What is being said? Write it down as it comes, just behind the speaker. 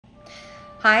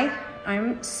Hi,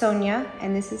 I'm Sonja,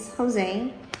 and this is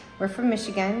Jose. We're from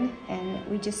Michigan, and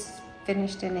we just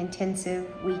finished an intensive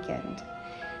weekend.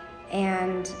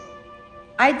 And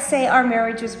I'd say our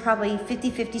marriage was probably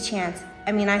 50-50 chance.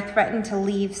 I mean, I threatened to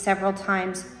leave several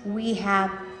times. We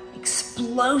have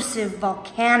explosive,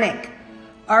 volcanic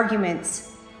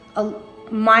arguments, a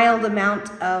mild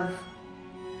amount of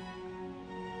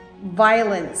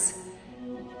violence,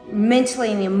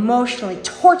 mentally and emotionally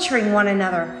torturing one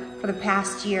another for the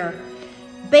past year,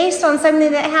 based on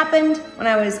something that happened when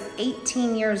I was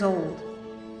 18 years old,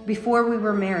 before we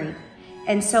were married.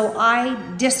 And so I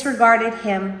disregarded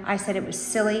him. I said it was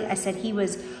silly. I said he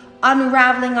was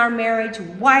unraveling our marriage.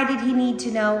 Why did he need to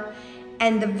know?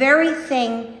 And the very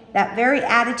thing, that very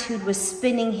attitude was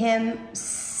sending him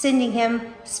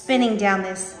spinning down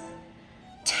this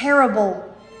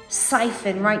terrible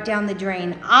siphon right down the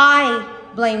drain. I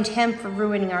blamed him for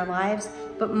ruining our lives,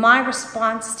 but my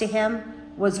response to him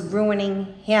was ruining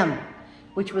him,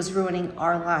 which was ruining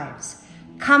our lives.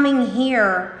 Coming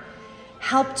here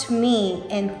helped me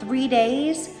in 3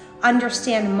 days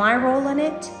understand my role in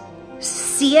it,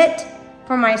 see it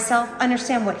for myself,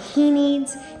 understand what he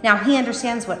needs. Now he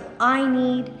understands what I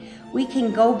need. We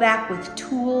can go back with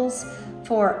tools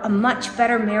for a much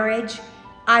better marriage.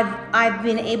 I've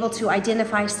been able to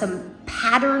identify some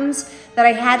patterns that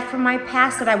I had from my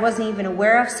past that I wasn't even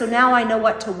aware of. So now I know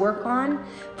what to work on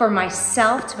for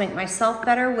myself to make myself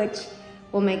better, which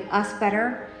will make us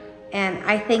better. And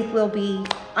I think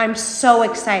I'm so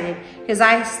excited because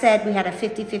I said we had a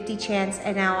 50-50 chance,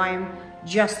 and now I'm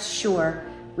just sure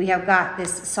we have got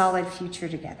this solid future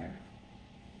together.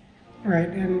 Right,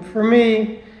 and for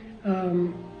me, I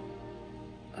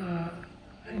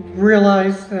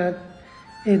realized that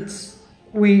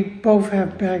we both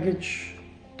have baggage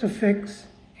to fix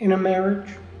in a marriage.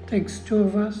 It takes two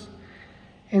of us.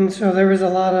 And so there was a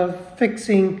lot of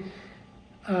fixing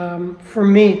for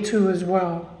me too as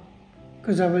well,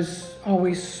 because I was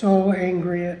always so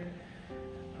angry at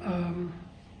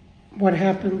what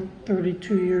happened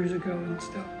 32 years ago and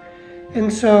stuff.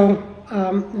 And so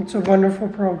it's a wonderful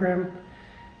program,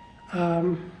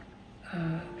 and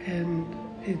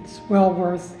it's well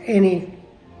worth any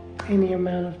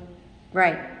amount of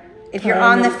right. If you're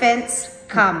on the fence,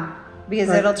 come, because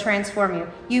right. It'll transform you.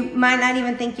 You might not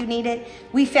even think you need it.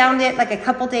 We found it like a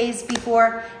couple days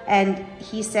before, and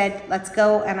he said, let's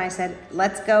go. And I said,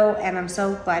 let's go. And I'm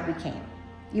so glad we came.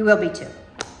 You will be too.